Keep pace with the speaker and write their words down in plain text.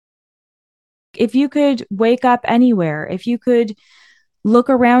if you could wake up anywhere, if you could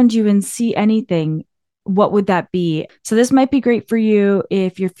look around you and see anything, what would that be? So this might be great for you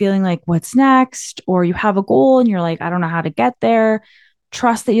if you're feeling like what's next, or you have a goal and you're like, I don't know how to get there.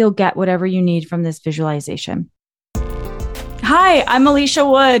 Trust that you'll get whatever you need from this visualization. Hi, I'm Alicia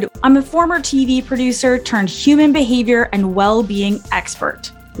Wood. I'm a former TV producer turned human behavior and well-being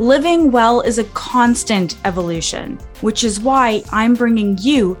expert. Living well is a constant evolution, which is why I'm bringing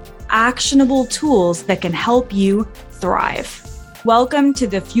you actionable tools that can help you thrive. Welcome to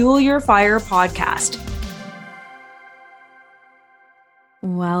the Fuel Your Fire podcast.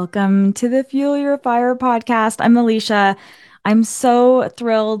 Welcome to the Fuel Your Fire podcast. I'm Alicia. I'm so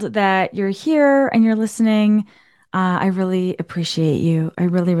thrilled that you're here and you're listening. I really appreciate you. I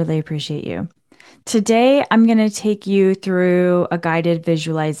really, really appreciate you. Today, I'm going to take you through a guided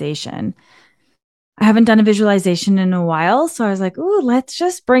visualization. I haven't done a visualization in a while, so I was like, ooh, let's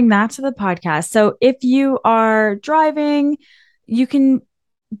just bring that to the podcast. So if you are driving, you can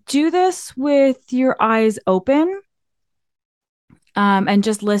do this with your eyes open, and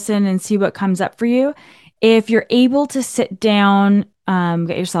just listen and see what comes up for you. If you're able to sit down,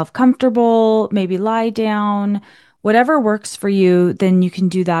 get yourself comfortable, maybe lie down, whatever works for you, then you can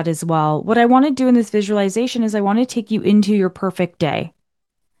do that as well. What I want to do in this visualization is I want to take you into your perfect day.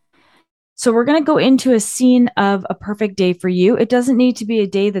 So we're going to go into a scene of a perfect day for you. It doesn't need to be a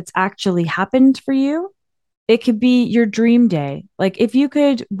day that's actually happened for you. It could be your dream day. Like if you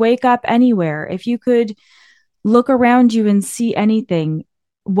could wake up anywhere, if you could look around you and see anything,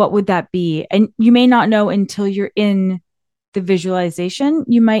 what would that be? And you may not know until you're in the visualization.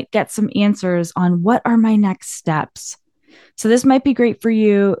 You might get some answers on what are my next steps. So this might be great for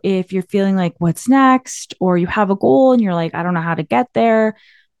you if you're feeling like what's next, or you have a goal and you're like, I don't know how to get there.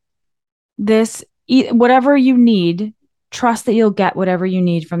 This, whatever you need, trust that you'll get whatever you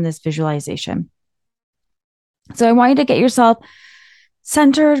need from this visualization. So I want you to get yourself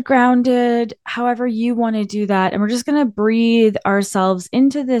centered, grounded, however you want to do that. And we're just going to breathe ourselves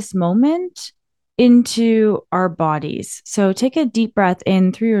into this moment, into our bodies. So take a deep breath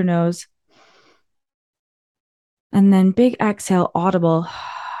in through your nose, and then big exhale, audible.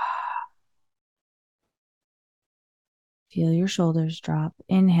 Feel your shoulders drop.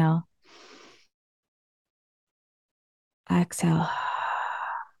 Inhale. Exhale.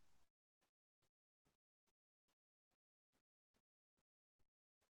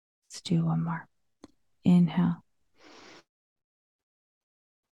 Let's do one more. Inhale.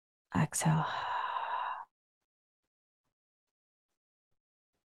 Exhale.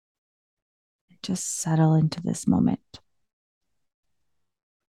 Just settle into this moment.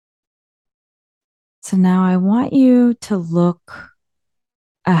 So now I want you to look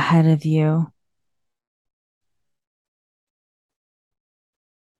ahead of you.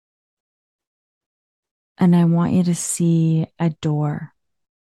 And I want you to see a door.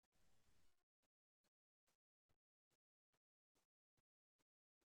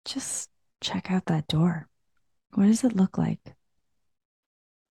 Just check out that door. What does it look like?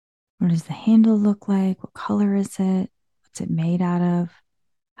 What does the handle look like? What color is it? What's it made out of?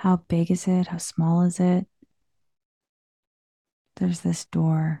 How big is it? How small is it? There's this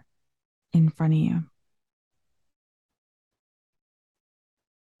door in front of you.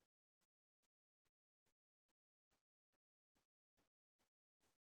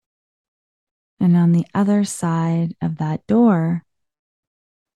 And on the other side of that door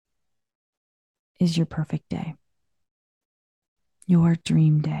is your perfect day, your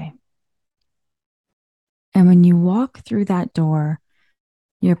dream day. And when you walk through that door,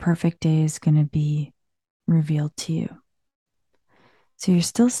 your perfect day is going to be revealed to you. So you're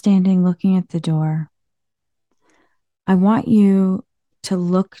still standing looking at the door. I want you to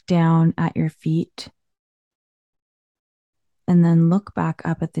look down at your feet and then look back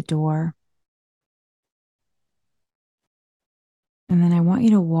up at the door. And then I want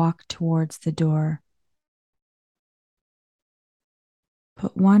you to walk towards the door.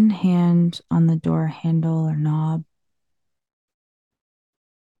 Put one hand on the door handle or knob.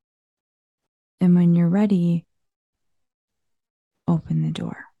 And when you're ready, open the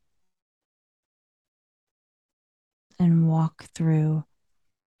door and walk through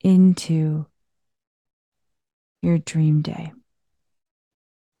into your dream day.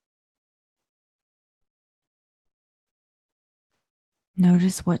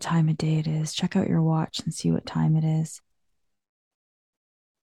 Notice what time of day it is. Check out your watch and see what time it is.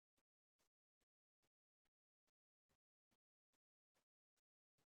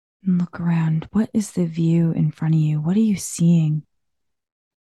 And look around. What is the view in front of you? What are you seeing?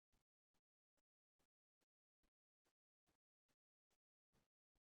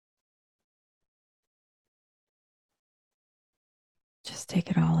 Just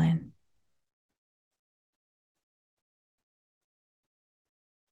take it all in.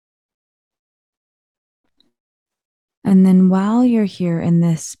 And then while you're here in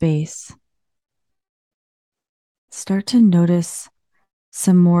this space, start to notice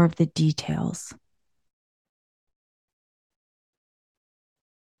some more of the details.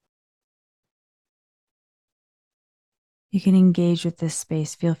 You can engage with this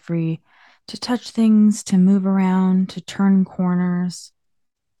space. Feel free to touch things, to move around, to turn corners,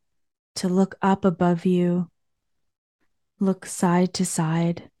 to look up above you, look side to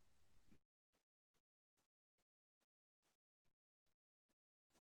side.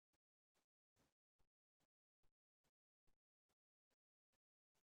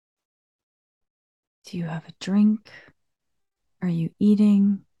 Do you have a drink? Are you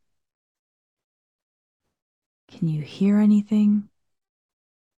eating? Can you hear anything?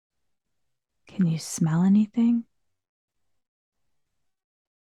 Can you smell anything?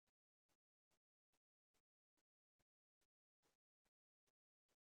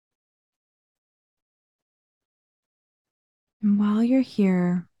 And while you're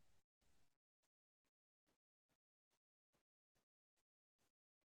here,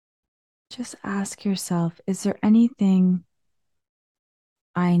 just ask yourself, is there anything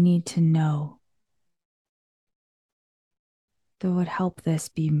I need to know that would help this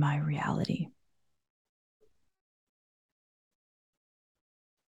be my reality?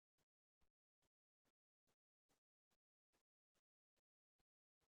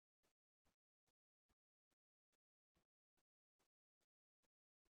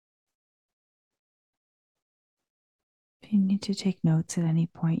 If you need to take notes at any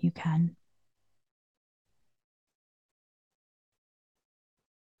point, you can.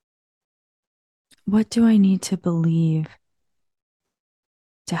 What do I need to believe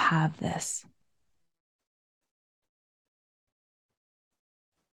to have this?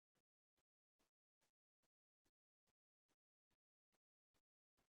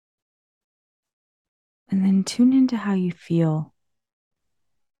 And then tune into how you feel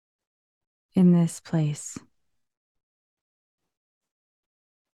in this place,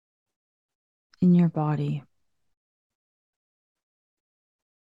 in your body.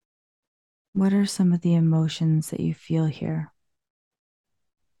 What are some of the emotions that you feel here?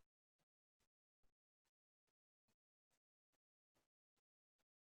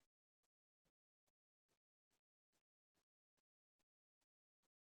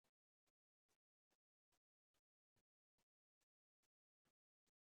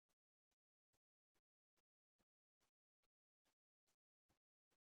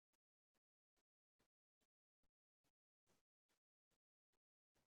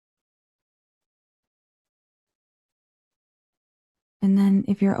 And then,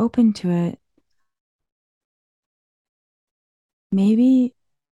 if you're open to it, maybe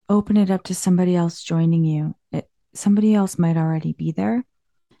open it up to somebody else joining you. Somebody else might already be there.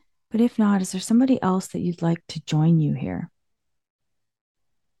 But if not, is there somebody else that you'd like to join you here?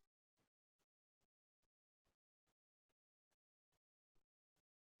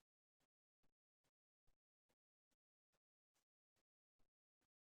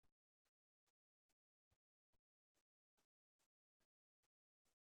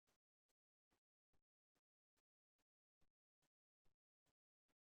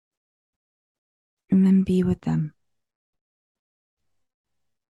 And then be with them.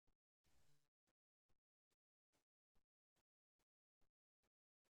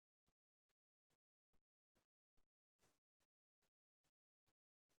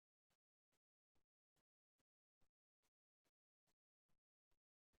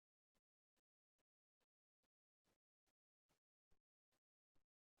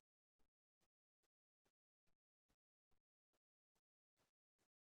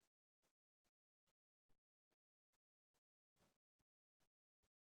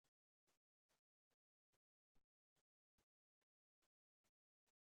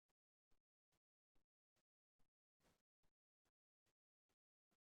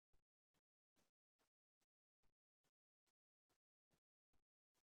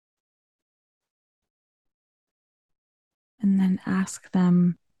 And then ask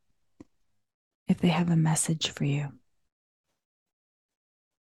them if they have a message for you.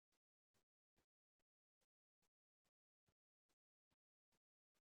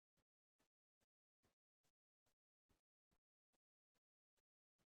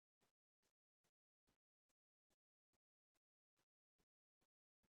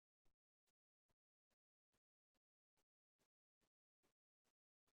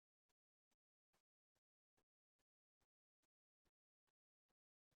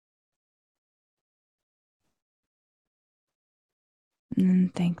 and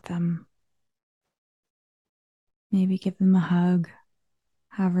then thank them. Maybe give them a hug,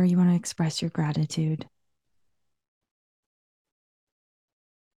 however you want to express your gratitude.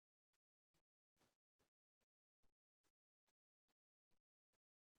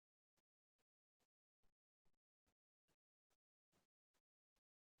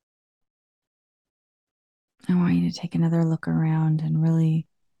 I want you to take another look around and really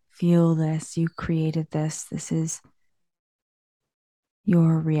feel this. You created this. This is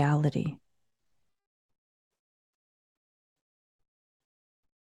your reality.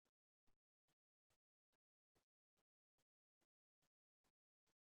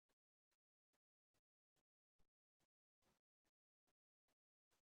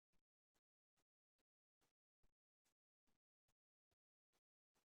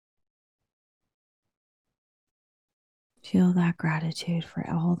 Feel that gratitude for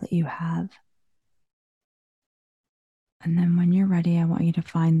all that you have. And then when you're ready, I want you to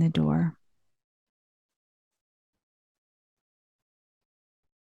find the door.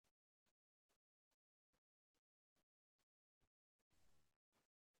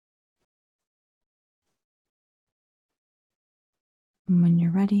 And when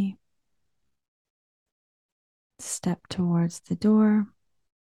you're ready, step towards the door.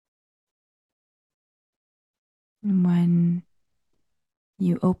 And when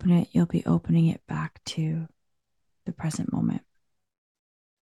you open it, you'll be opening it back to the present moment.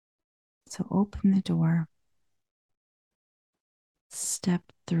 So open the door, step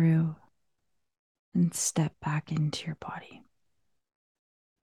through, and step back into your body.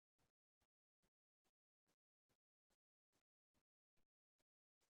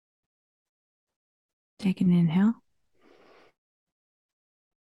 Take an inhale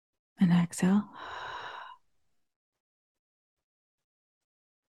and exhale.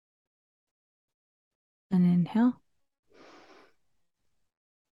 An inhale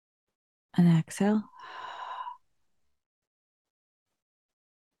and exhale.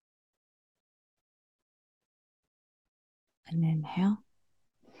 An inhale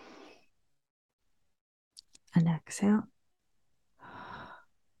and exhale.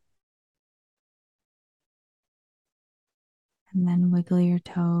 And then wiggle your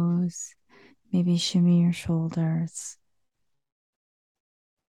toes, maybe shimmy your shoulders.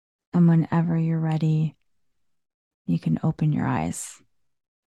 And whenever you're ready, you can open your eyes.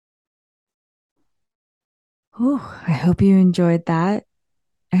 Whew, I hope you enjoyed that.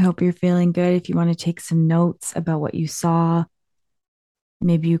 I hope you're feeling good. If you want to take some notes about what you saw,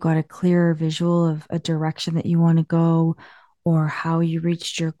 maybe you got a clearer visual of a direction that you want to go, or how you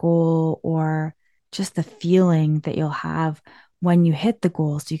reached your goal, or just the feeling that you'll have when you hit the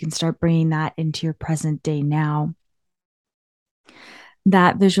goal. So you can start bringing that into your present day now.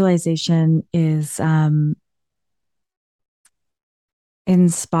 That visualization is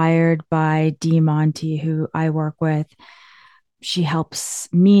inspired by Dee Monty, who I work with. She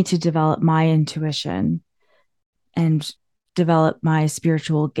helps me to develop my intuition and develop my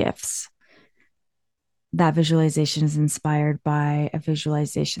spiritual gifts. That visualization is inspired by a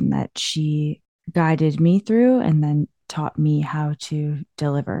visualization that she guided me through and then taught me how to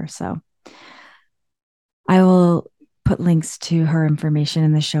deliver. So I will put links to her information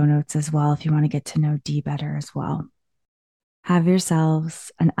in the show notes as well if you want to get to know Dee better as well. Have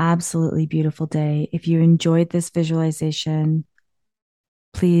yourselves an absolutely beautiful day. If you enjoyed this visualization,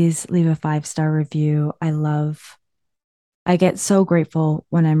 please leave a 5-star review. I get so grateful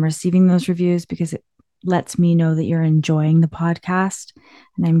when I'm receiving those reviews because it lets me know that you're enjoying the podcast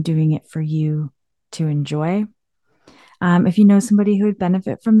and I'm doing it for you to enjoy. If you know somebody who would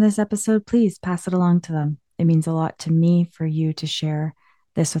benefit from this episode, please pass it along to them. It means a lot to me for you to share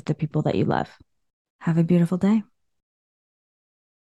this with the people that you love. Have a beautiful day.